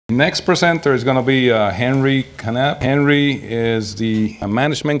Next presenter is going to be Henry Canipe. Henry is the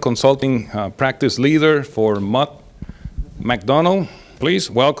management consulting practice leader for Mutt McDonald.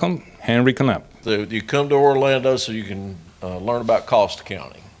 Please welcome Henry Canipe. So you come to Orlando so you can learn about cost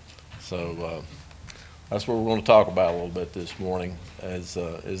accounting. So that's what we're going to talk about a little bit this morning. As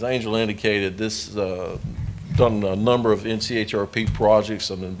Angel indicated, this done a number of NCHRP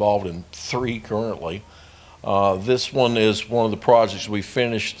projects. I'm involved in 3 currently. This one is one of the projects we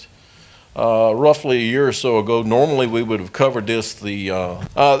finished roughly a year or so ago. Normally we would have covered this.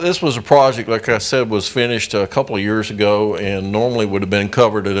 This was a project, like I said, was finished a couple of years ago and normally would have been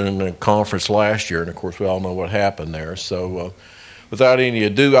covered in a conference last year. And of course we all know what happened there. So without any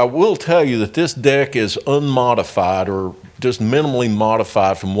ado, I will tell you that this deck is unmodified or just minimally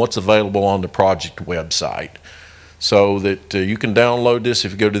modified from what's available on the project website. So that you can download this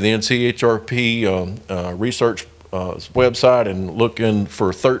if you go to the NCHRP research website and look in for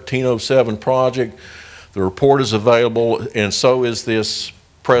 1307 project. The report is available, and so is this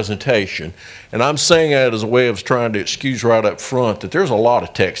presentation. And I'm saying that as a way of trying to excuse right up front that there's a lot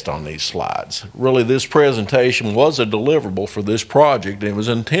of text on these slides. Really, this presentation was a deliverable for this project, and it was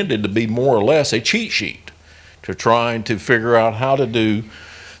intended to be more or less a cheat sheet to trying to figure out how to do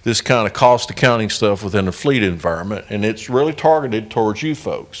this kind of cost accounting stuff within a fleet environment, and it's really targeted towards you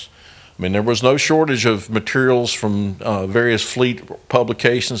folks. I mean, there was no shortage of materials from various fleet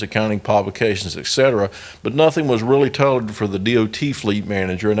publications, accounting publications, etc., but nothing was really tailored for the DOT fleet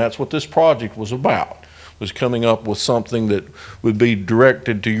manager, and that's what this project was about, was coming up with something that would be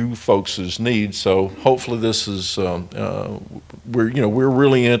directed to you folks' needs. So hopefully this is, we're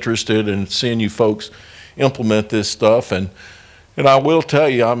really interested in seeing you folks implement this stuff. And I will tell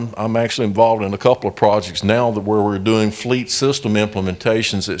you, I'm actually involved in a couple of projects now where we're doing fleet system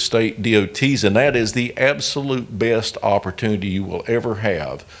implementations at state DOTs, and that is the absolute best opportunity you will ever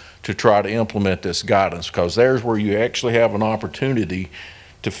have to try to implement this guidance, because there's where you actually have an opportunity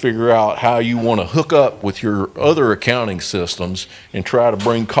to figure out how you want to hook up with your other accounting systems and try to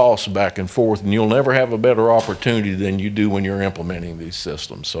bring costs back and forth, and you'll never have a better opportunity than you do when you're implementing these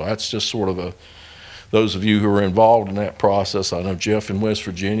systems. So that's just sort of those of you who are involved in that process. I know Jeff in West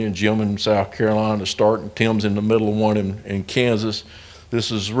Virginia, and Jim in South Carolina to start, and Tim's in the middle of one in Kansas.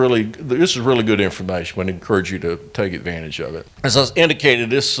 This is really good information. I'd encourage you to take advantage of it. As I indicated,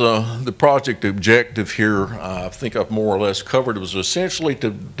 the project objective here, I think I've more or less covered. It was essentially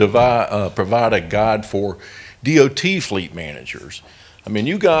to provide a guide for DOT fleet managers. I mean,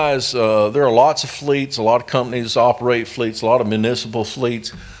 you guys, there are lots of fleets, a lot of companies operate fleets, a lot of municipal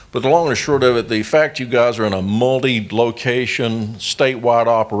fleets. But the long and short of it, the fact you guys are in a multi-location, statewide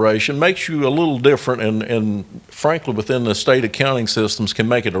operation makes you a little different, and frankly, within the state accounting systems can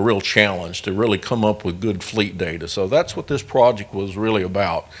make it a real challenge to really come up with good fleet data. So that's what this project was really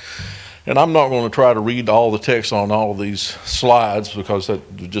about. And I'm not going to try to read all the text on all of these slides because that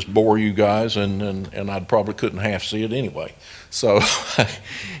would just bore you guys, and I probably couldn't half see it anyway. So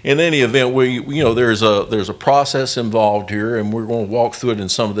in any event, there's a process involved here, and we're going to walk through it in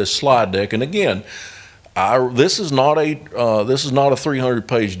some of this slide deck. And again, this is not a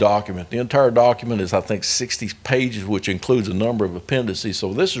 300-page document. The entire document is, I think, 60 pages, which includes a number of appendices.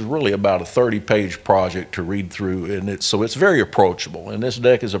 So this is really about a 30-page project to read through, and so it's very approachable. And this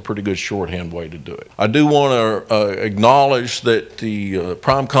deck is a pretty good shorthand way to do it. I do want to acknowledge that the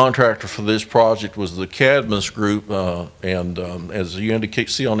prime contractor for this project was the Cadmus group, and as you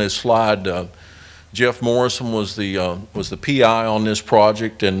see on this slide, Jeff Morrison was the PI on this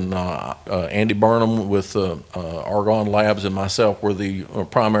project, and Andy Burnham with Argonne Labs and myself were the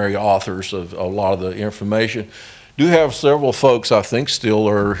primary authors of a lot of the information. Do have several folks I think still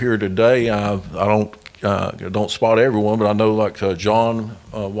are here today. I don't spot everyone, but I know like John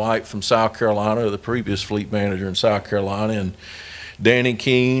White from South Carolina, the previous fleet manager in South Carolina, and Danny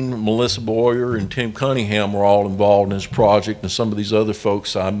Keene, Melissa Boyer, and Tim Cunningham were all involved in this project, and some of these other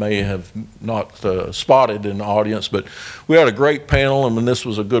folks I may have not spotted in the audience, but we had a great panel, and this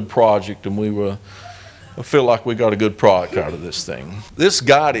was a good project, and I feel like we got a good product out of this thing. This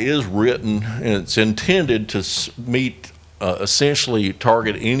guide is written, and it's intended to essentially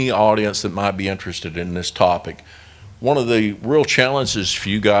target any audience that might be interested in this topic. One of the real challenges for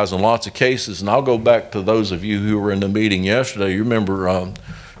you guys in lots of cases, and I'll go back to those of you who were in the meeting yesterday, you remember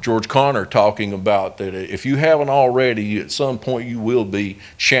George Connor talking about that if you haven't already, at some point you will be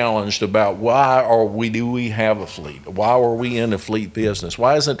challenged about do we have a fleet? Why are we in the fleet business?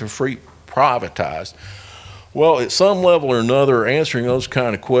 Why isn't the fleet privatized? Well, at some level or another, answering those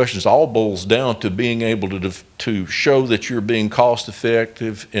kind of questions all boils down to being able to show that you're being cost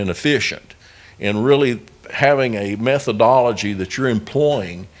effective and efficient. And really having a methodology that you're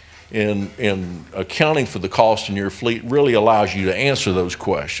employing in accounting for the cost in your fleet really allows you to answer those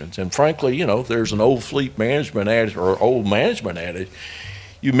questions. And frankly, you know, there's an old fleet management adage, or old management adage,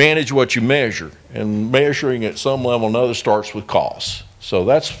 you manage what you measure, and measuring at some level or another starts with costs. So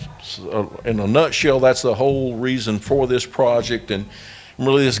that's, in a nutshell, that's the whole reason for this project. And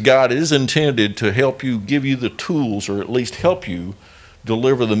really this guide is intended to help you, give you the tools, or at least help you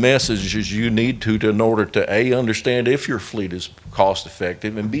deliver the messages you need to in order to A, understand if your fleet is cost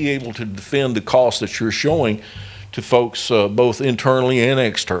effective, and be able to defend the costs that you're showing to folks both internally and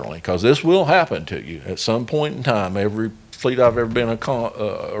externally, because this will happen to you at some point in time. Every fleet I've ever been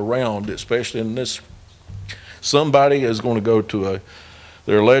around, especially in this, somebody is going to go to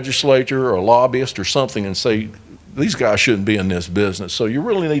their legislature or a lobbyist or something and say, these guys shouldn't be in this business. So you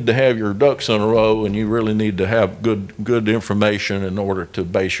really need to have your ducks in a row, and you really need to have good information in order to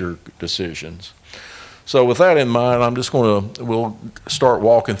base your decisions. So with that in mind, I'm just we'll start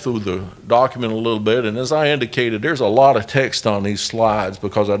walking through the document a little bit. And as I indicated, there's a lot of text on these slides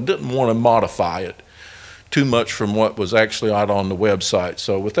because I didn't want to modify it too much from what was actually out on the website.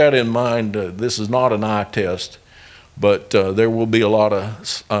 So with that in mind, this is not an eye test, but there will be a lot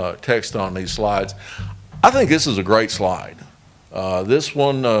of text on these slides. I think this is a great slide. This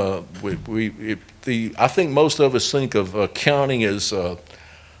one, I think most of us think of accounting as,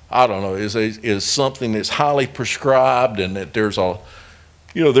 I don't know, is something that's highly prescribed, and that there's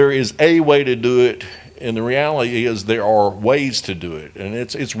there is a way to do it, and the reality is there are ways to do it, and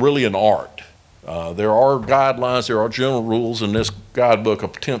it's really an art. There are guidelines, there are general rules, and this guidebook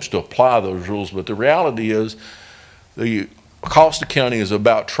attempts to apply those rules, but the reality is the cost accounting is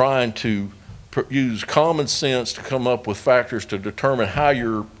about trying to use common sense to come up with factors to determine how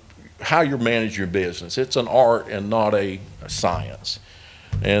you're managing your business. It's an art and not a science.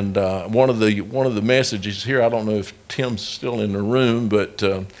 And one of the messages here, I don't know if Tim's still in the room, but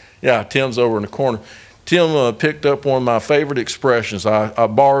yeah, Tim's over in the corner. Tim picked up one of my favorite expressions. I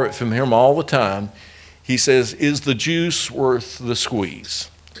borrow it from him all the time. He says, "Is the juice worth the squeeze?"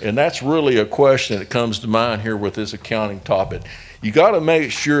 And that's really a question that comes to mind here with this accounting topic. You got to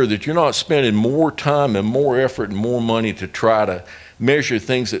make sure that you're not spending more time and more effort and more money to try to measure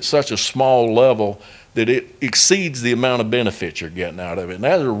things at such a small level that it exceeds the amount of benefit you're getting out of it. And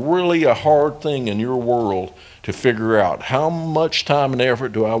that's really a hard thing in your world to figure out. How much time and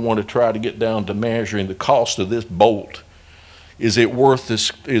effort do I want to try to get down to measuring the cost of this bolt? Is it worth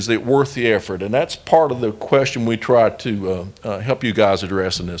this? Is it worth the effort? And that's part of the question we try to help you guys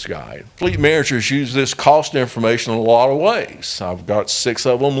address in this guide. Fleet managers use this cost information in a lot of ways. I've got 6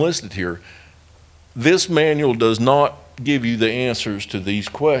 of them listed here. This manual does not give you the answers to these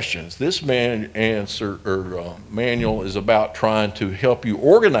questions. This manual is about trying to help you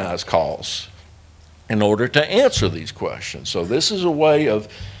organize costs in order to answer these questions. So this is a way of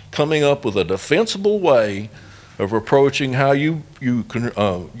coming up with a defensible way of approaching how you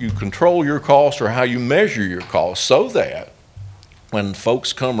control your costs, or how you measure your costs, so that when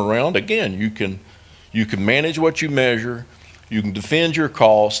folks come around, again, you can manage what you measure, you can defend your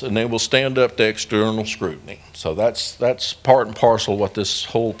costs, and they will stand up to external scrutiny. So that's part and parcel of what this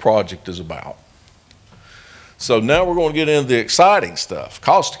whole project is about. So now we're going to get into the exciting stuff,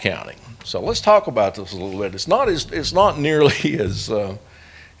 cost accounting. So let's talk about this a little bit. It's not nearly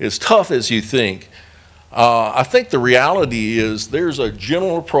as tough as you think. I think the reality is there's a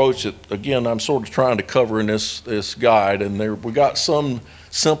general approach that, again, I'm sort of trying to cover in this guide, and we got some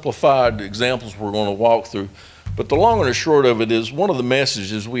simplified examples we're going to walk through. But the long and the short of it is, one of the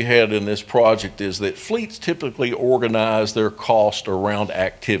messages we had in this project is that fleets typically organize their cost around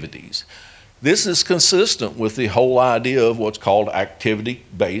activities. This is consistent with the whole idea of what's called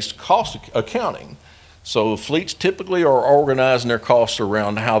activity-based cost accounting. So fleets typically are organizing their costs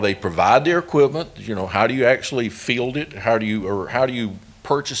around how they provide their equipment. You know, how do you actually field it? How do you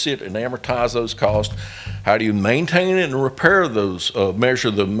purchase it and amortize those costs? How do you maintain it and repair those,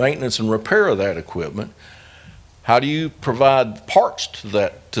 measure the maintenance and repair of that equipment? How do you provide parts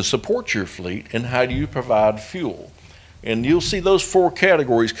to support your fleet? And how do you provide fuel? And you'll see those 4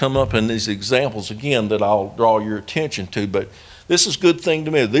 categories come up in these examples again that I'll draw your attention to. But this is a good thing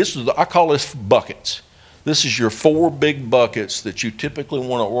to me. I call this buckets. This is your 4 big buckets that you typically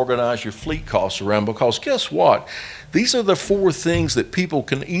want to organize your fleet costs around, because guess what? These are the 4 things that people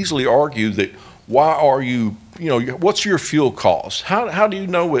can easily argue that what's your fuel cost? How do you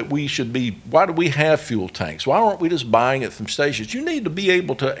know what we should be, why do we have fuel tanks? Why aren't we just buying it from stations? You need to be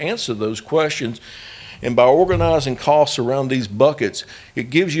able to answer those questions And by organizing costs around these buckets, it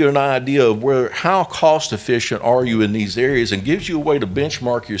gives you an idea of how cost efficient are you in these areas, and gives you a way to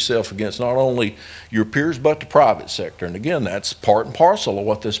benchmark yourself against not only your peers but the private sector. And again, that's part and parcel of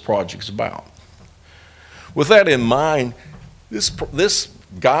what this project's about. With that in mind, this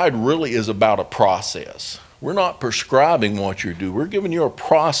guide really is about a process. We're not prescribing what you do. We're giving you a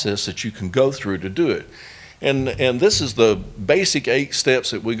process that you can go through to do it. And this is the basic 8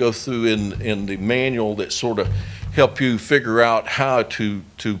 steps that we go through in the manual that sort of help you figure out how to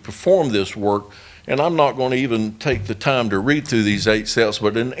perform this work. And I'm not going to even take the time to read through these 8 steps,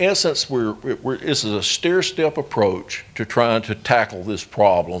 but in essence, this is a stair-step approach to trying to tackle this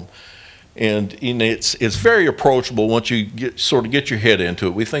problem. And it's very approachable once you sort of get your head into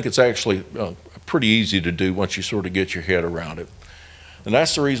it. We think it's actually pretty easy to do once you sort of get your head around it. And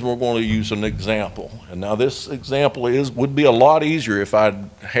that's the reason we're going to use an example. And now this example would be a lot easier if I'd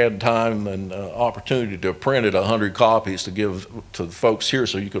had time and opportunity to have printed 100 copies to give to the folks here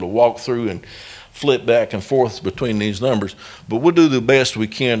so you could have walked through and flip back and forth between these numbers. But we'll do the best we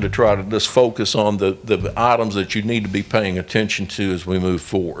can to try to just focus on the items that you need to be paying attention to as we move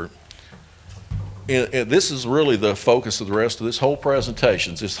forward. And this is really the focus of the rest of this whole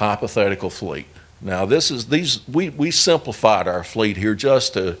presentation, this hypothetical fleet. Now we simplified our fleet here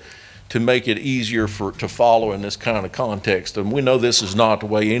just to make it easier to follow in this kind of context. And we know this is not the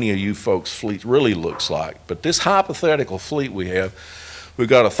way any of you folks' fleet really looks like. But this hypothetical fleet we've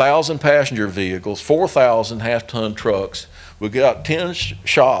got 1,000 passenger vehicles, 4,000 half-ton trucks. We've got 10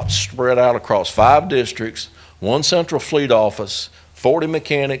 shops spread out across 5 districts, 1 central fleet office, 40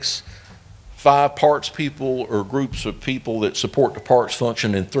 mechanics, 5 parts people or groups of people that support the parts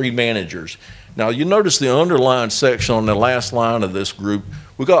function, and 3 managers. Now you notice the underlined section on the last line of this group,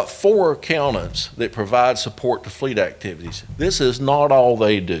 we've got 4 accountants that provide support to fleet activities. This is not all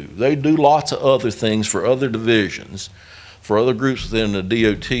they do. They do lots of other things for other divisions, for other groups within the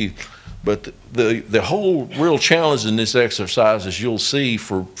DOT. But the whole real challenge in this exercise, as you'll see,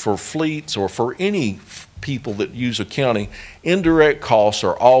 for fleets or for any people that use accounting, indirect costs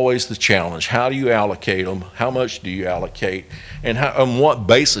are always the challenge. How do you allocate them? How much do you allocate? And on what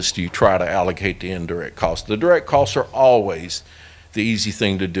basis do you try to allocate the indirect costs? The direct costs are always the easy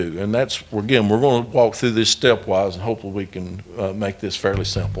thing to do. And that's, again, we're going to walk through this stepwise, and hopefully we can make this fairly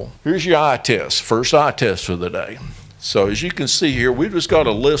simple. Here's your eye test, first eye test for the day. So as you can see here, we've just got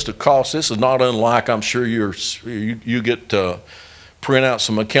a list of costs. This is not unlike, I'm sure you get to print out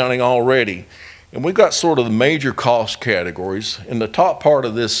some accounting already. And we've got sort of the major cost categories. In the top part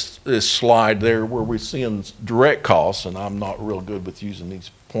of this slide there, where we're seeing direct costs, and I'm not real good with using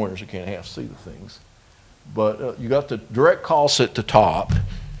these pointers, I can't half see the things. But you got the direct costs at the top.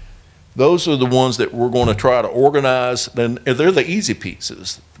 Those are the ones that we're going to try to organize, and they're the easy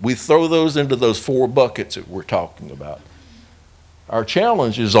pieces. We throw those into those 4 buckets that we're talking about. Our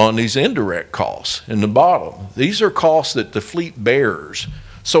challenge is on these indirect costs in the bottom. These are costs that the fleet bears.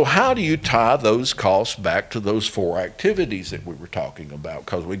 So how do you tie those costs back to those 4 activities that we were talking about?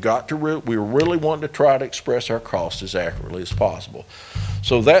 Because we really want to try to express our costs as accurately as possible.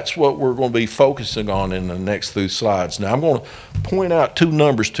 So that's what we're going to be focusing on in the next few slides. Now I'm going to point out 2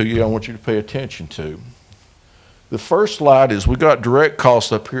 numbers to you I want you to pay attention to. The first slide is we got direct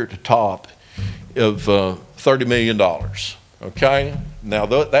costs up here at the top of $30 million. Okay, now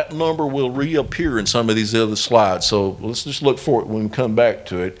that number will reappear in some of these other slides, so let's just look for it when we come back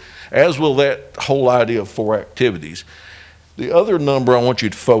to it, as will that whole idea of 4 activities. The other number I want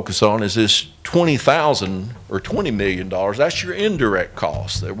you to focus on is this $20,000 or $20 million. That's your indirect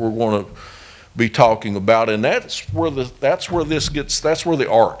costs that we're going to be talking about, and that's where the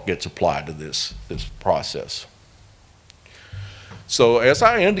art gets applied to this process. So as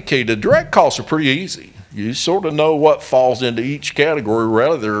I indicated, direct costs are pretty easy. You sort of know what falls into each category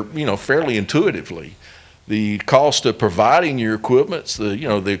rather, fairly intuitively. The cost of providing your equipment,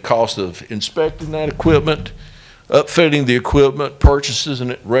 the cost of inspecting that equipment, upfitting the equipment, purchases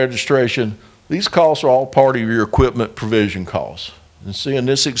and registration. These costs are all part of your equipment provision costs. And see, in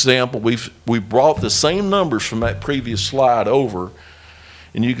this example, we brought the same numbers from that previous slide over,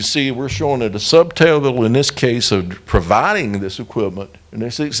 and you can see we're showing it a subtotal in this case of providing this equipment. In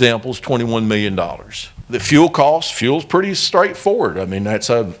this example is $21 million. The fuel cost, fuel's pretty straightforward. I mean, it's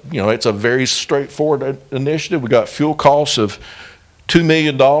a very straightforward initiative. We got fuel costs of $2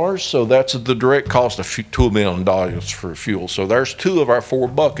 million, so that's the direct cost of $2 million for fuel. So there's 2 of our 4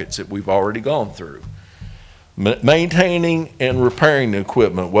 buckets that we've already gone through. Maintaining and repairing the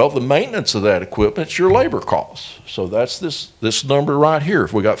equipment. Well, the maintenance of that equipment is your labor costs. So that's this number right here.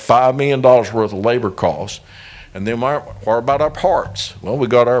 If we got $5 million worth of labor costs, And then what about our parts? Well, we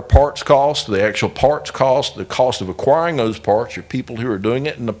got our parts cost, the actual parts cost, the cost of acquiring those parts, your people who are doing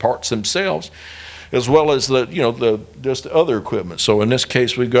it, and the parts themselves, as well as the, you know, just the other equipment. So in this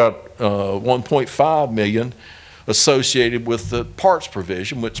case, we've got 1.5 million associated with the parts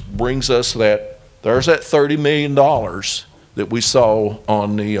provision, which brings us there's that $30 million that we saw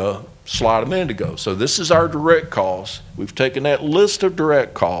on the slide a minute ago. So this is our direct costs. We've taken that list of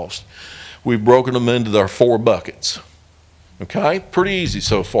direct costs. We've broken them into our 4 buckets. Okay, pretty easy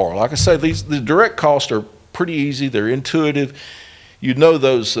so far. Like I say, the direct costs are pretty easy. They're intuitive. You know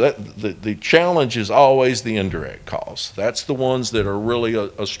those. The challenge is always the indirect costs. That's the ones that are really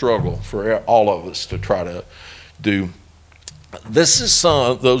a struggle for all of us to try to do. This is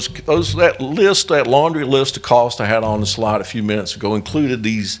that laundry list of costs I had on the slide a few minutes ago included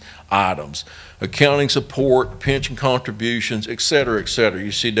these items: accounting support, pension contributions, et cetera, et cetera.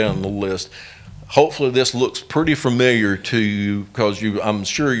 You see down the list. Hopefully this looks pretty familiar to you, because I'm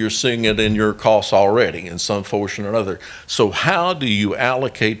sure you're seeing it in your costs already in some portion or another. So how do you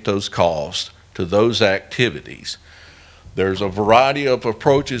allocate those costs to those activities? There's a variety of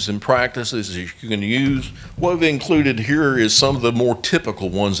approaches and practices that you can use. What we've included here is some of the more typical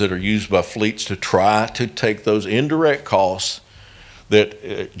ones that are used by fleets to try to take those indirect costs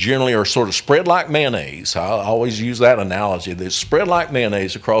that generally are sort of spread like mayonnaise. I always use that analogy. They spread like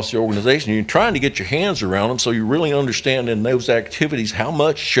mayonnaise across the organization. You're trying to get your hands around them so you really understand in those activities how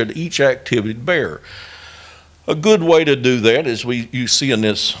much should each activity bear. A good way to do that is you see in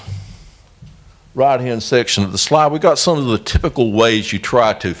this right-hand section of the slide, we got some of the typical ways you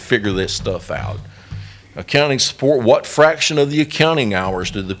try to figure this stuff out. Accounting support: what fraction of the accounting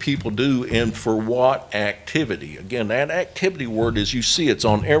hours do the people do and for what activity? Again, that activity word, as you see, it's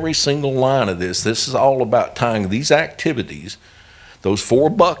on every single line of this. This is all about tying these activities, those 4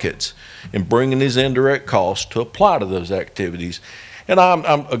 buckets, and bringing these indirect costs to apply to those activities. And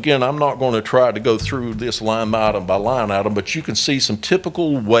I'm not going to try to go through this line item by line item, but you can see some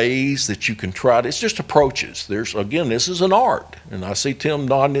typical ways that you can try it. It's just approaches. Again, this is an art. And I see Tim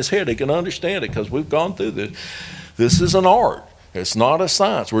nodding his head. He can understand it because we've gone through this. This is an art. It's not a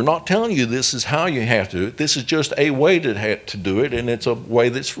science. We're not telling you this is how you have to do it. This is just a way to do it, and it's a way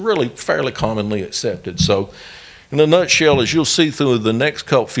that's really fairly commonly accepted. So in a nutshell, as you'll see through the next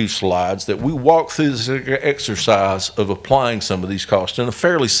few slides, that we walk through this exercise of applying some of these costs in a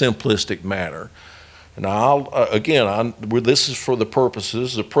fairly simplistic manner. And this is for the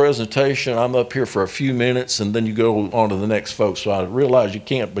purposes of presentation. I'm up here for a few minutes, and then you go on to the next folks. So I realize you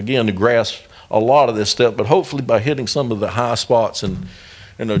can't begin to grasp a lot of this stuff, but hopefully by hitting some of the high spots and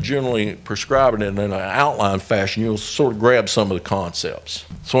generally prescribing it in an outline fashion, you'll sort of grab some of the concepts.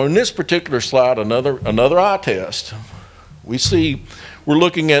 So in this particular slide, another eye test, we're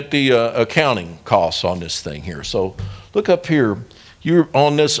looking at the accounting costs on this thing here. So look up here. You're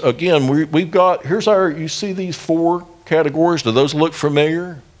on this again. You see these 4 categories. Do those look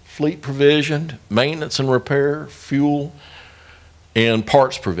familiar? Fleet provision, maintenance and repair, fuel, and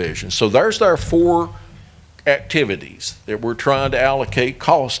parts provision. So there's our 4 activities that we're trying to allocate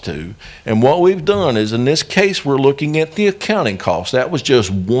costs to. And what we've done is, in this case, we're looking at the accounting costs. That was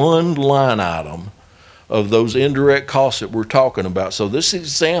just one line item of those indirect costs that we're talking about. So this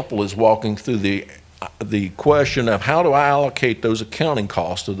example is walking through the question of how do I allocate those accounting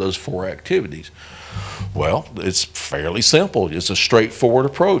costs of those 4 activities. Well, it's fairly simple. It's a straightforward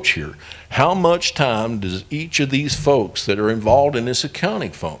approach here. How much time does each of these folks that are involved in this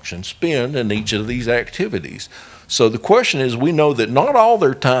accounting function spend in each of these activities? So the question is, we know that not all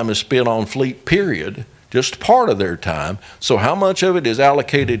their time is spent on fleet, period, just part of their time. So how much of it is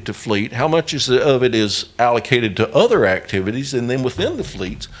allocated to fleet? How much of it is allocated to other activities? And then within the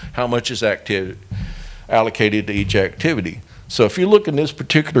fleets, how much is allocated to each activity? So if you look in this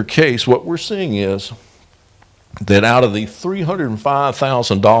particular case, what we're seeing is that out of the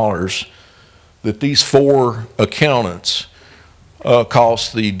 $305,000 that these 4 accountants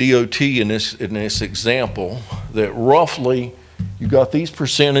cost the DOT in this example, that roughly you got these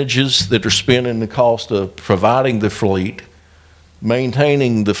percentages that are spent in the cost of providing the fleet,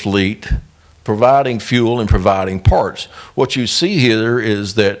 maintaining the fleet, providing fuel, and providing parts. What you see here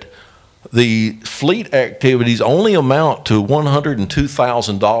is that the fleet activities only amount to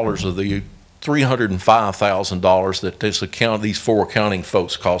 $102,000 of the $305,000 that these 4 accounting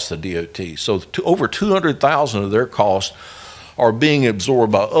folks cost the DOT. So over $200,000 of their costs are being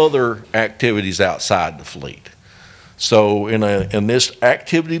absorbed by other activities outside the fleet. So in this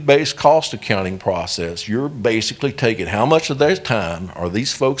activity-based cost accounting process, you're basically taking how much of their time are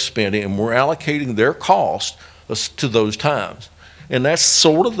these folks spending, and we're allocating their cost to those times. And that's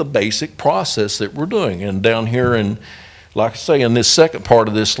sort of the basic process that we're doing. And down here in, like I say, in this second part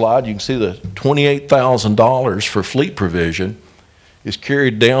of this slide, you can see the $28,000 for fleet provision is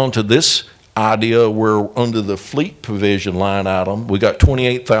carried down to this idea where under the fleet provision line item, we got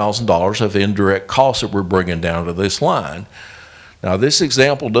 $28,000 of indirect costs that we're bringing down to this line. Now, this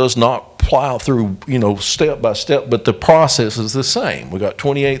example does not plow through, step by step, but the process is the same. We got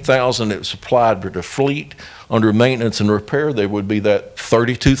 $28,000 that was applied to the fleet under maintenance and repair. There would be that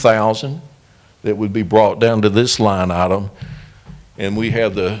 $32,000 that would be brought down to this line item, and we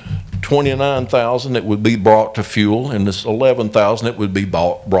have the $29,000 that would be brought to fuel, and this $11,000 that would be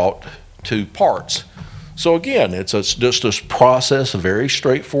brought to parts. So again, it's just a process, a very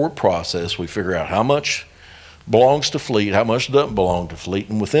straightforward process. We figure out how much belongs to fleet, how much doesn't belong to fleet,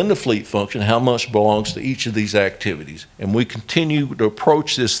 and within the fleet function, how much belongs to each of these activities. And we continue to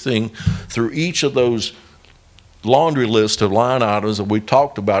approach this thing through each of those laundry list of line items that we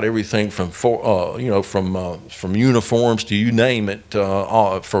talked about, everything from from uniforms to you name it,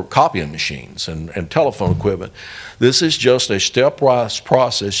 for copying machines and telephone equipment. This is just a stepwise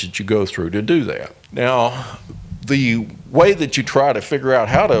process that you go through to do that. Now, the way that you try to figure out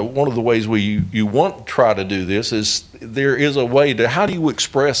how to, one of the ways you want to try to do this is there is a way to, how do you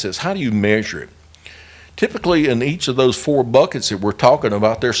express this? How do you measure it? Typically, in each of those four buckets that we're talking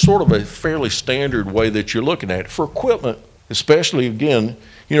about, there's sort of a fairly standard way that you're looking at it. For equipment, especially, again,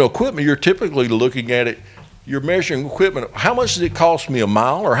 equipment, you're typically looking at it, you're measuring equipment. How much does it cost me a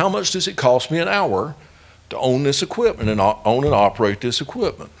mile, or how much does it cost me an hour to own this equipment and own and operate this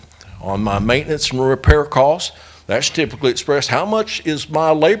equipment? On my maintenance and repair costs, that's typically expressed, how much is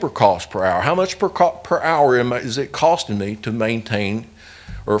my labor cost per hour? How much per hour is it costing me to maintain,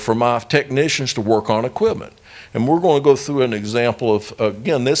 or for my technicians to work on equipment? And we're going to go through an example of,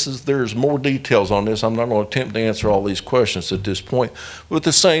 again, there's more details on this. I'm not going to attempt to answer all these questions at this point, but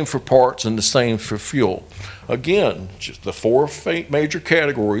the same for parts and the same for fuel. Again, just the four major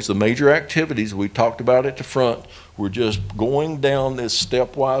categories, the major activities we talked about at the front. We're just going down this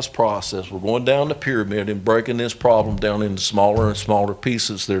stepwise process. We're going down the pyramid and breaking this problem down into smaller and smaller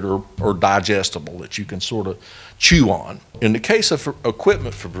pieces that are digestible, that you can sort of chew on. In the case of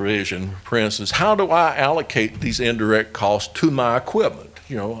equipment for provision, for instance, how do I allocate these indirect costs to my equipment?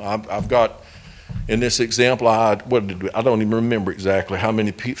 I've got, in this example, I don't even remember exactly how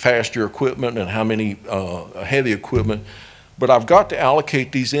many faster equipment and how many heavy equipment, but I've got to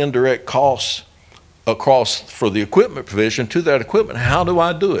allocate these indirect costs across for the equipment provision to that equipment. How do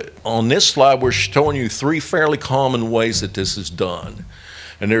I do it? On this slide, we're showing you three fairly common ways that this is done,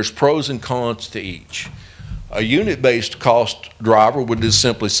 and there's pros and cons to each. A unit-based cost driver would just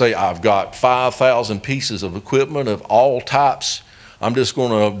simply say, I've got 5,000 pieces of equipment of all types. I'm just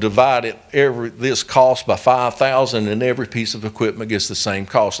going to divide this cost by 5,000, and every piece of equipment gets the same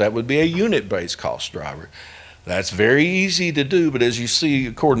cost. That would be a unit-based cost driver. That's very easy to do, but as you see,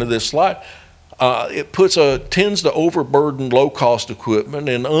 according to this slide, it tends to overburden low-cost equipment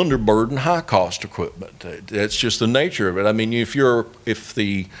and underburden high-cost equipment. That's just the nature of it. I mean,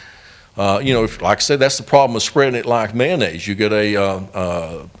 like I said, that's the problem with spreading it like mayonnaise. You get a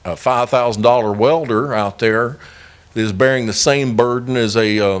 $5,000 welder out there that is bearing the same burden as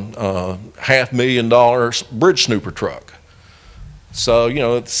a $500,000 bridge snooper truck. So,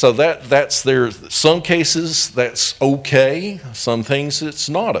 that's there. Some cases that's okay. Some things it's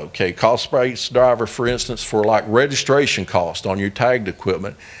not okay. Cost-based driver, for instance, for like registration cost on your tagged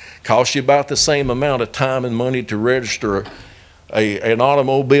equipment, costs you about the same amount of time and money to register an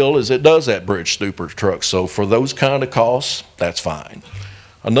automobile as it does that bridge snooper truck. So for those kind of costs, that's fine.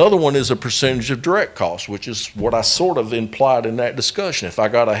 Another one is a percentage of direct costs, which is what I sort of implied in that discussion. If I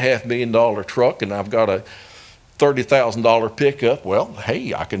got a $500,000 truck and I've got a $30,000 pickup, well,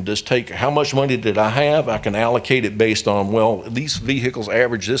 hey, I can just take how much money did I have, I can allocate it based on, well, these vehicles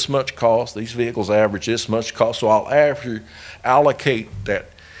average this much cost, these vehicles average this much cost, so I'll allocate that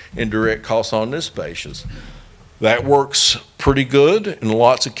indirect cost on this basis. That works pretty good in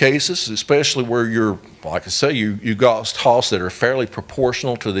lots of cases, especially where you're, like I say, you got costs that are fairly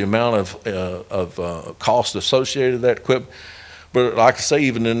proportional to the amount of cost associated with that equipment. But like I say,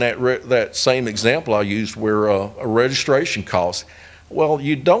 even in that same example I used where a registration cost, well,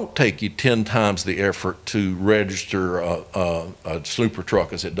 you don't take you 10 times the effort to register a snooper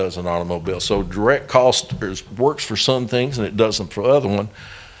truck as it does an automobile. So direct cost works for some things and it doesn't for other ones.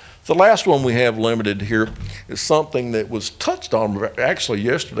 The last one we have limited here is something that was touched on actually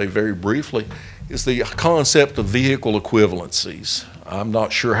yesterday very briefly, is the concept of vehicle equivalencies. I'm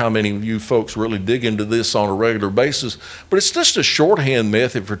not sure how many of you folks really dig into this on a regular basis, but it's just a shorthand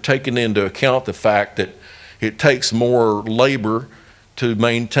method for taking into account the fact that it takes more labor to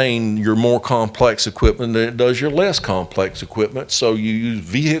maintain your more complex equipment than it does your less complex equipment. So you use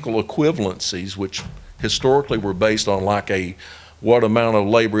vehicle equivalencies, which historically were based on like what amount of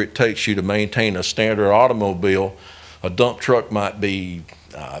labor it takes you to maintain a standard automobile. A dump truck might be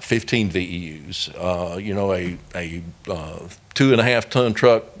 15 VEUs. A 2.5 ton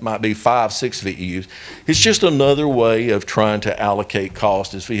truck might be 5-6 VEUs. It's just another way of trying to allocate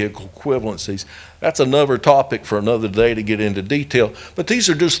cost as vehicle equivalencies. That's another topic for another day to get into detail, but these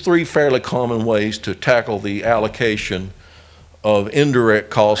are just three fairly common ways to tackle the allocation of indirect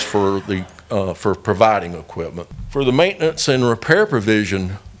costs for providing equipment. For the maintenance and repair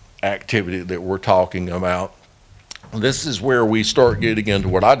provision activity that we're talking about, this is where we start getting into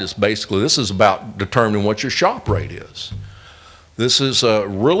what this is about determining what your shop rate is. This is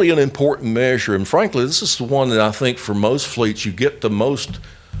really an important measure, and frankly, this is the one that I think for most fleets you get the most,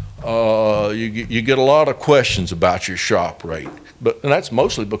 you get a lot of questions about your shop rate. And that's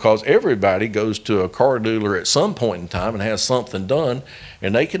mostly because everybody goes to a car dealer at some point in time and has something done,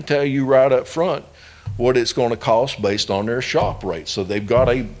 and they can tell you right up front what it's going to cost based on their shop rate. So they've got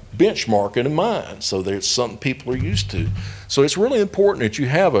a benchmark in mind. So there's something people are used to. So it's really important that you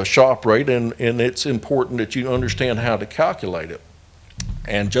have a shop rate, and it's important that you understand how to calculate it.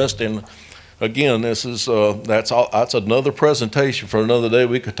 And again, this is that's another presentation for another day.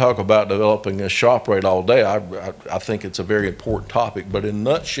 We could talk about developing a shop rate all day. I think it's a very important topic. But in a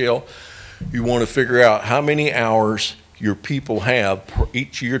nutshell, you want to figure out how many hours your people have,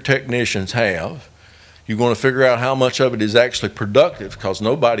 each of your technicians have. You're going to figure out how much of it is actually productive, because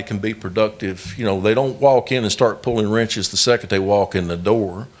nobody can be productive. They don't walk in and start pulling wrenches the second they walk in the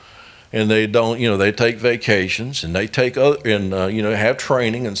door. And they don't, they take vacations, and they take have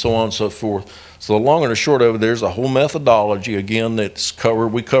training and so on and so forth. So the long and the short of it, there's a whole methodology, again, that's covered.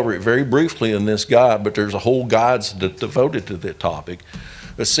 We cover it very briefly in this guide, but there's a whole guide devoted to that topic,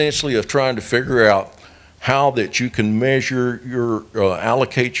 essentially of trying to figure out how that you can measure your,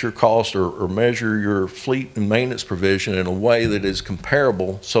 allocate your cost or measure your fleet and maintenance provision in a way that is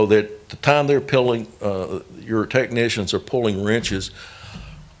comparable, so that the time they're pulling, your technicians are pulling wrenches,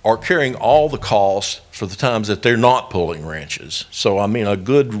 are carrying all the costs for the times that they're not pulling wrenches. So I mean, a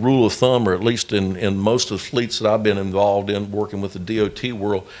good rule of thumb, or at least in most of the fleets that I've been involved in working with the DOT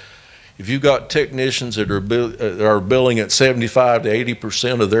world, if you've got technicians that are billing at 75 to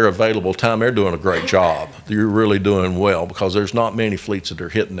 80% of their available time, they're doing a great job. You're really doing well, because there's not many fleets that are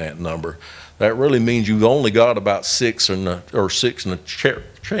hitting that number. That really means you've only got about 6 and a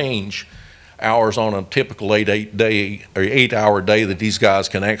change hours on a typical 8-hour day that these guys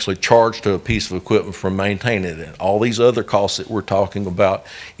can actually charge to a piece of equipment for maintaining it. All these other costs that we're talking about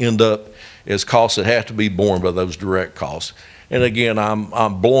end up as costs that have to be borne by those direct costs. And again,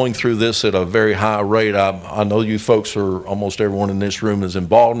 I'm blowing through this at a very high rate. I know you folks are, almost everyone in this room is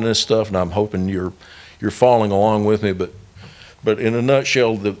involved in this stuff, and I'm hoping you're following along with me. But in a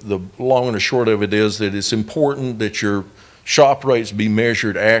nutshell, the long and the short of it is that it's important that your shop rates be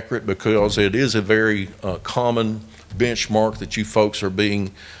measured accurate, because it is a very common benchmark that you folks are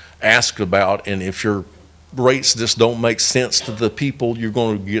being asked about. And if your rates just don't make sense to the people, you're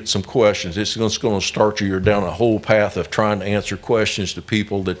going to get some questions. It's going to start you down a whole path of trying to answer questions to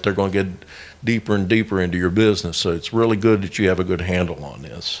people that they're going to get deeper and deeper into your business. So it's really good that you have a good handle on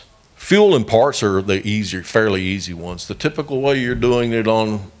this. Fuel and parts are the fairly easy ones. The typical way you're doing it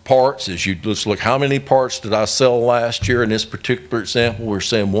on parts is you just look, how many parts did I sell last year? In this particular example, we're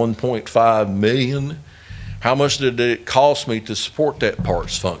saying 1.5 million. How much did it cost me to support that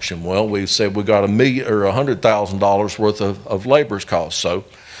parts function? Well, we said we got $100,000 worth of labor's cost. So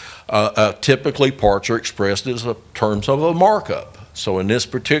typically parts are expressed as terms of a markup. So in this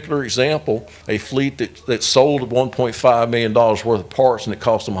particular example, a fleet that sold $1.5 million worth of parts, and it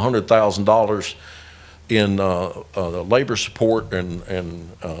cost them $100,000 in labor support and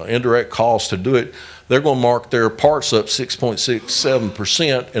indirect costs to do it, they're going to mark their parts up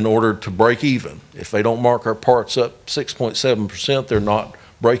 6.67% in order to break even. If they don't mark our parts up 6.7%, they're not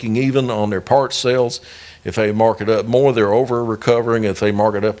breaking even on their parts sales. If they mark it up more, they're over recovering. If they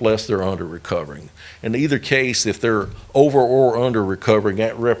mark it up less, they're under recovering. In either case, if they're over or under recovering,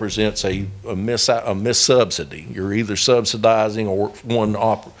 that represents a mis-subsidy. You're either subsidizing or one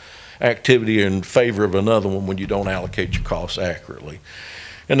activity in favor of another one when you don't allocate your costs accurately.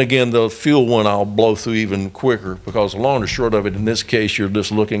 And again, the fuel one I'll blow through even quicker, because the long and short of it, in this case, you're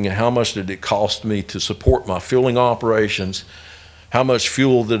just looking at how much did it cost me to support my fueling operations, how much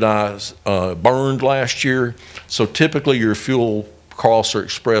fuel did I burned last year. So typically your fuel costs are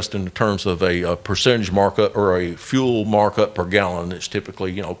expressed in terms of a percentage markup or a fuel markup per gallon. It's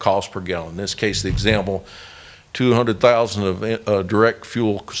typically, cost per gallon. In this case, the example 200,000 of direct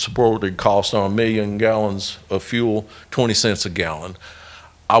fuel supported cost on 1 million gallons of fuel, 20 cents a gallon.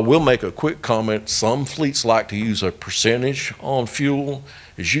 I will make a quick comment. Some fleets like to use a percentage on fuel.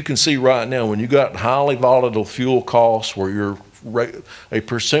 As you can see right now, when you got highly volatile fuel costs where a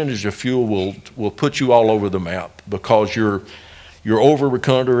percentage of fuel will put you all over the map because you're over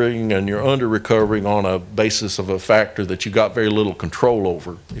recovering and you're under recovering on a basis of a factor that you got very little control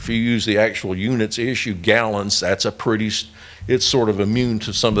over. If you use the actual units issued, gallons, that's it's sort of immune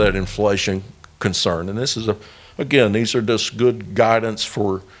to some of that inflation concern. And this is again, these are just good guidance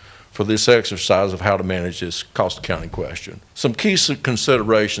for this exercise of how to manage this cost accounting question. Some key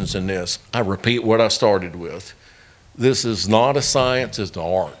considerations in this. I repeat what I started with. This is not a science, it's an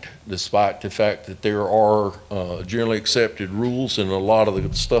art, despite the fact that there are generally accepted rules, and a lot of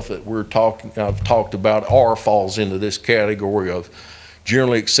the stuff that I've talked about falls into this category of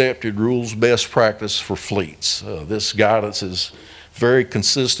generally accepted rules, best practice for fleets. This guidance is very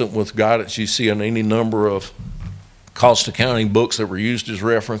consistent with guidance you see in any number of cost accounting books that were used as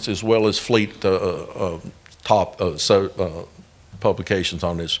reference, as well as fleet publications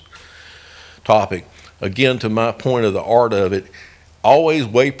on this topic. Again, to my point of the art of it, always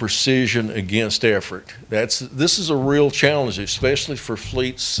weigh precision against effort. This is a real challenge, especially for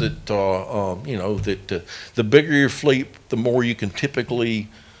fleets that the bigger your fleet, the more you can typically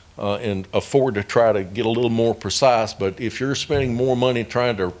and afford to try to get a little more precise. But if you're spending more money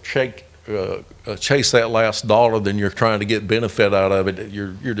trying to chase that last dollar than you're trying to get benefit out of it,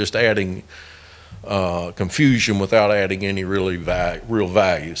 you're just adding confusion without adding any real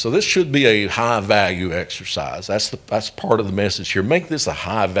value. So this should be a high value exercise. That's part of the message here. Make this a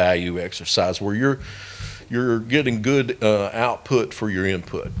high value exercise where you're getting good output for your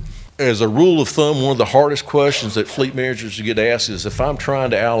input. As a rule of thumb, one of the hardest questions that fleet managers get asked is, if I'm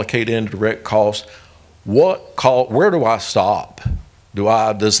trying to allocate indirect costs, where do I stop?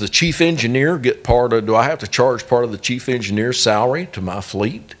 Does the chief engineer do I have to charge part of the chief engineer's salary to my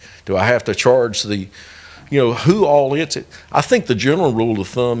fleet? Do I have to charge who all it's it? I think the general rule of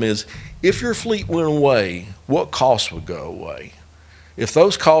thumb is, if your fleet went away, what costs would go away? If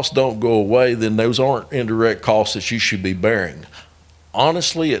those costs don't go away, then those aren't indirect costs that you should be bearing.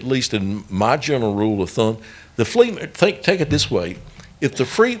 Honestly, at least in my general rule of thumb, the fleet, take it this way. If the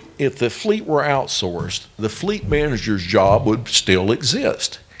fleet were outsourced, the fleet manager's job would still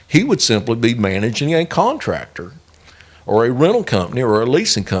exist. He would simply be managing a contractor or a rental company or a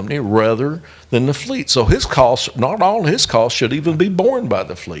leasing company rather than the fleet. So his costs, not all his costs, should even be borne by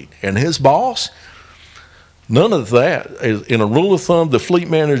the fleet. And his boss, none of that. In a rule of thumb, the fleet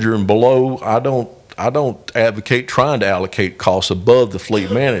manager and below, I don't advocate trying to allocate costs above the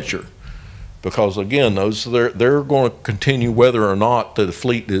fleet manager, because again, they're going to continue whether or not the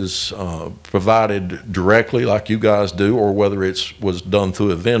fleet is provided directly like you guys do, or whether it was done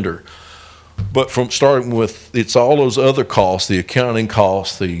through a vendor. But from starting with, it's all those other costs, the accounting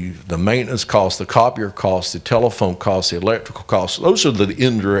costs, the maintenance costs, the copier costs, the telephone costs, the electrical costs. Those are the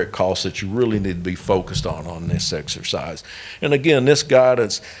indirect costs that you really need to be focused on this exercise. And again, this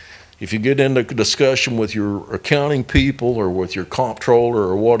guidance, if you get into discussion with your accounting people or with your comptroller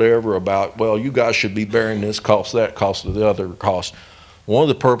or whatever about, well, you guys should be bearing this cost, that cost, or the other cost. One of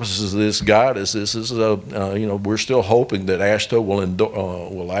the purposes of this guidance is we're still hoping that AASHTO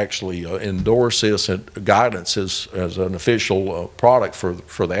will actually endorse this guidance as an official product for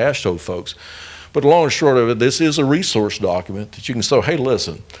the AASHTO folks. But the long and short of it, this is a resource document that you can say, hey,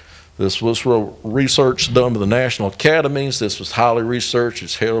 listen, this was research done by the national academies. This was highly researched.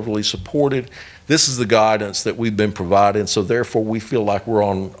 It's heavily supported. This is the guidance that we've been providing, so therefore we feel like we're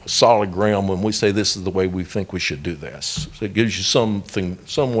on solid ground when we say this is the way we think we should do this. So it gives you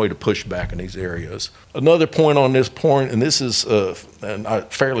some way to push back in these areas. Another point on this point, and this is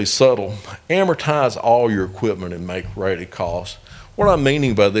fairly subtle, amortize all your equipment and make ready costs. What I'm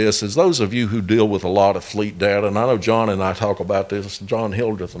meaning by this is, those of you who deal with a lot of fleet data, and I know John and I talk about this, John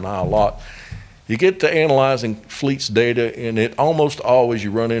Hildreth and I a lot, you get to analyzing fleet's data, and it almost always you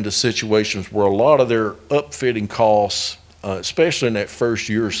run into situations where a lot of their upfitting costs, especially in that first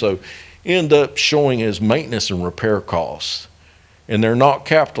year or so, end up showing as maintenance and repair costs. And they're not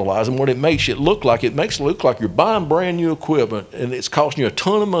capitalized. And what it makes it look like you're buying brand new equipment and it's costing you a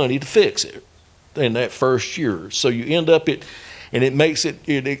ton of money to fix it in that first year. So you end up and it makes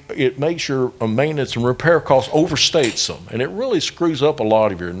your maintenance and repair costs overstates them, and it really screws up a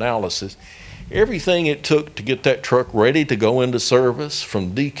lot of your analysis. Everything it took to get that truck ready to go into service,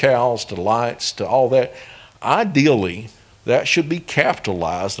 from decals to lights to all that, ideally that should be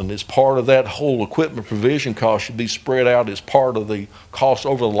capitalized, and as part of that whole equipment provision cost should be spread out as part of the cost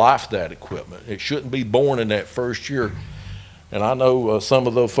over the life of that equipment. It shouldn't be born in that first year. And I know some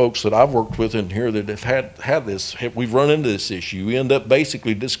of the folks that I've worked with in here that have had this, we've run into this issue. You end up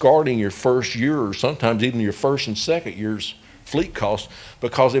basically discarding your first year, or sometimes even your first and second year's fleet costs,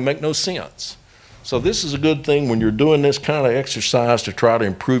 because they make no sense. So this is a good thing when you're doing this kind of exercise to try to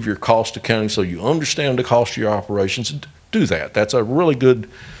improve your cost accounting so you understand the cost of your operations. Do that. That's a really good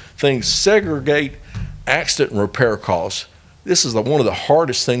thing. Segregate accident and repair costs. This is one of the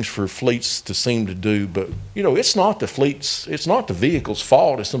hardest things for fleets to seem to do, but you know, it's not the vehicle's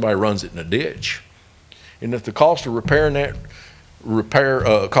fault if somebody runs it in a ditch. And if the cost of repairing that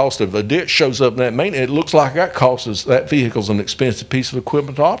cost of a ditch shows up in that maintenance, it looks like that vehicle's an expensive piece of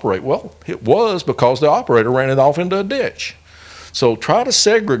equipment to operate. Well, it was because the operator ran it off into a ditch. So try to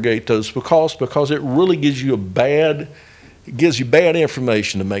segregate those costs, because it really gives you bad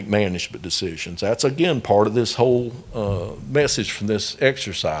information to make management decisions. That's again part of this whole message from this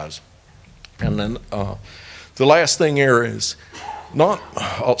exercise. And then the last thing here is,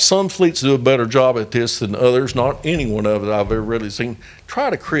 some fleets do a better job at this than others, not any one of it I've ever really seen. Try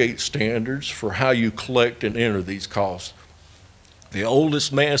to create standards for how you collect and enter these costs. The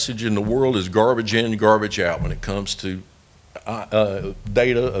oldest message in the world is garbage in, garbage out when it comes to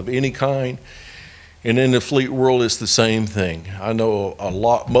data of any kind. And in the fleet world, it's the same thing. I know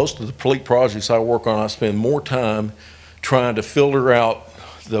most of the fleet projects I work on, I spend more time trying to filter out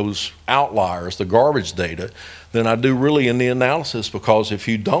those outliers, the garbage data, than I do really in the analysis, because if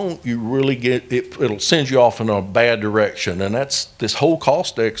you don't, you really it'll send you off in a bad direction. And this whole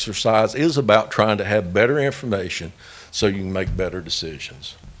cost exercise is about trying to have better information so you can make better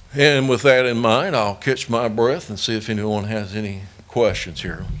decisions. And with that in mind, I'll catch my breath and see if anyone has any questions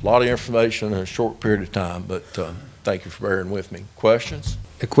here. A lot of information in a short period of time, but thank you for bearing with me. Questions?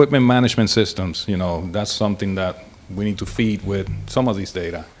 Equipment management systems, you know, that's something that we need to feed with some of these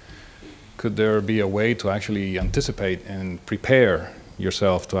data. Could there be a way to actually anticipate and prepare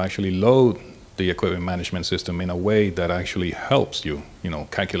yourself to actually load the equipment management system in a way that actually helps you, you know,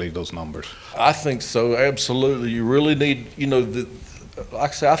 calculate those numbers? I think so, absolutely. You really need, you know,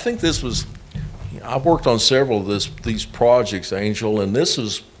 like I say, I think this was, I've worked on several of these projects, Angel, and this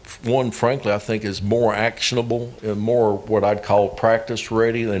is one, frankly, I think is more actionable and more what I'd call practice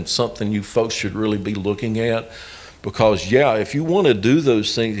ready, than something you folks should really be looking at. Because, yeah, if you want to do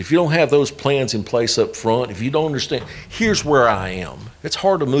those things, if you don't have those plans in place up front, if you don't understand, here's where I am. It's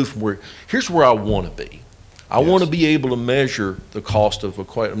hard to move from here's where I want to be. I want to be able to measure the cost of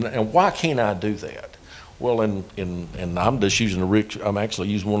equipment. And why can't I do that? Well, and I'm just using I'm actually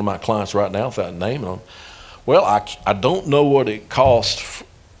using one of my clients right now without naming them. Well, I don't know what it costs.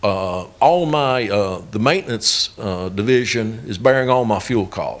 The maintenance division is bearing all my fuel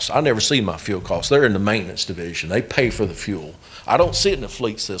costs. I never see my fuel costs. They're in the maintenance division. They pay for the fuel. I don't see it in the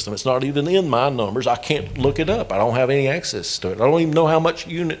fleet system. It's not even in my numbers. I can't look it up. I don't have any access to it. I don't even know how much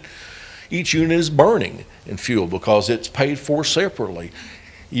each unit is burning in fuel, because it's paid for separately.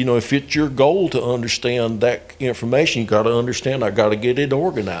 You know, if it's your goal to understand that information, you got to understand, I got to get it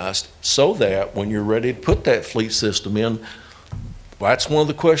organized so that when you're ready to put that fleet system in, that's one of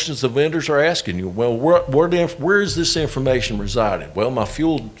the questions the vendors are asking you. Well, where is this information residing? Well, my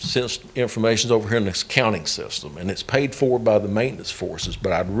fuel information is over here in this accounting system, and it's paid for by the maintenance forces,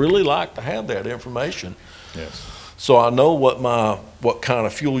 but I'd really like to have that information. Yes. So I know what kind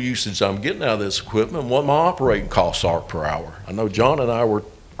of fuel usage I'm getting out of this equipment, and what my operating costs are per hour. I know John and I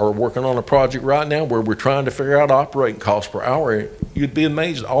are working on a project right now where we're trying to figure out operating costs per hour. You'd be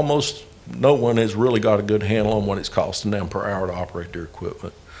amazed, almost no one has really got a good handle on what it's costing them per hour to operate their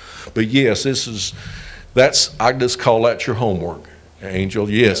equipment. But yes, I just call that your homework, Angel.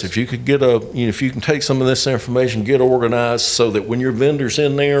 Yes, if you could if you can take some of this information, get organized so that when your vendor's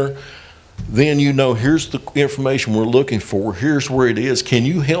in there, then you know, here's the information we're looking for, here's where it is, can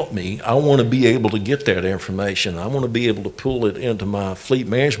you help me? I want to be able to get that information. I want to be able to pull it into my fleet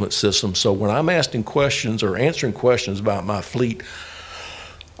management system, so when I'm asking questions or answering questions about my fleet,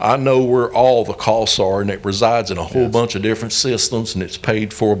 I know where all the costs are, and it resides in a whole bunch of different systems, and it's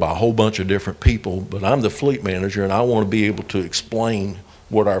paid for by a whole bunch of different people, but I'm the fleet manager, and I want to be able to explain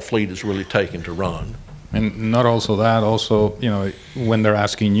what our fleet is really taking to run. And not also that, also, you know, when they're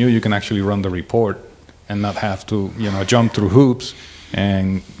asking you, you can actually run the report and not have to, you know, jump through hoops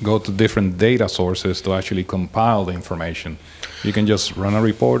and go to different data sources to actually compile the information. You can just run a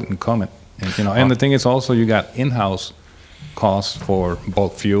report and comment. And, you know, and the thing is also, you got in-house costs for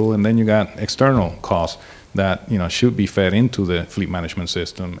bulk fuel, and then you got external costs that, you know, should be fed into the fleet management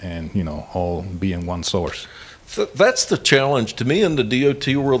system and, you know, all be in one source. That's the challenge. To me in the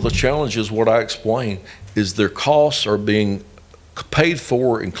DOT world, the challenge is what I explained, is their costs are being paid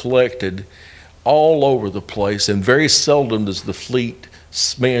for and collected all over the place, and very seldom does the fleet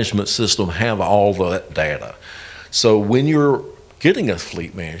management system have all that data. So when you're getting a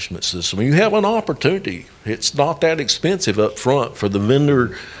fleet management system, you have an opportunity. It's not that expensive up front for the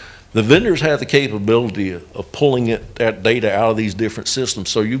vendor. The vendors have the capability of pulling that data out of these different systems.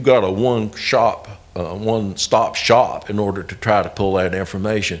 So you've got a one-stop shop in order to try to pull that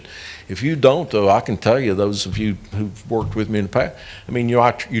information. If you don't, though, I can tell you, those of you who've worked with me in the past, I mean,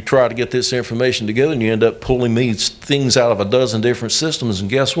 you try to get this information together and you end up pulling these things out of a dozen different systems, and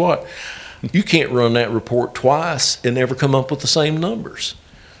guess what? You can't run that report twice and never come up with the same numbers,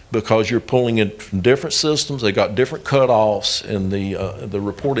 because you're pulling it from different systems. They got different cutoffs, and the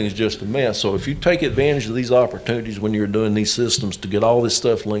reporting is just a mess. So if you take advantage of these opportunities when you're doing these systems to get all this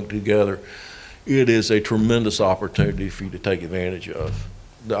stuff linked together, it is a tremendous opportunity for you to take advantage of.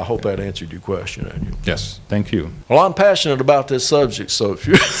 I hope that answered your question, Andrew. Yes, thank you. Well, I'm passionate about this subject, so if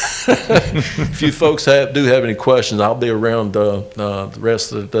you if you folks do have any questions, I'll be around the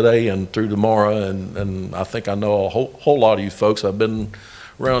rest of the day and through tomorrow, and I think I know a whole lot of you folks. I've been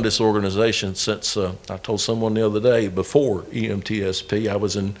around this organization since, I told someone the other day, before EMTSP. I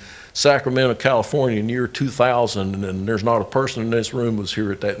was in Sacramento, California in the year 2000, and there's not a person in this room was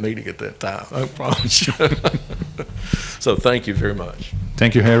here at that meeting at that time, I promise you. So thank you very much.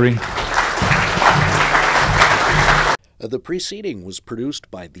 Thank you, Harry. The preceding was produced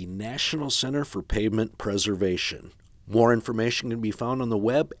by the National Center for Pavement Preservation. More information can be found on the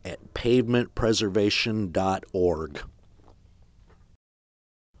web at pavementpreservation.org.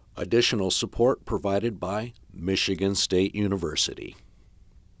 Additional support provided by Michigan State University.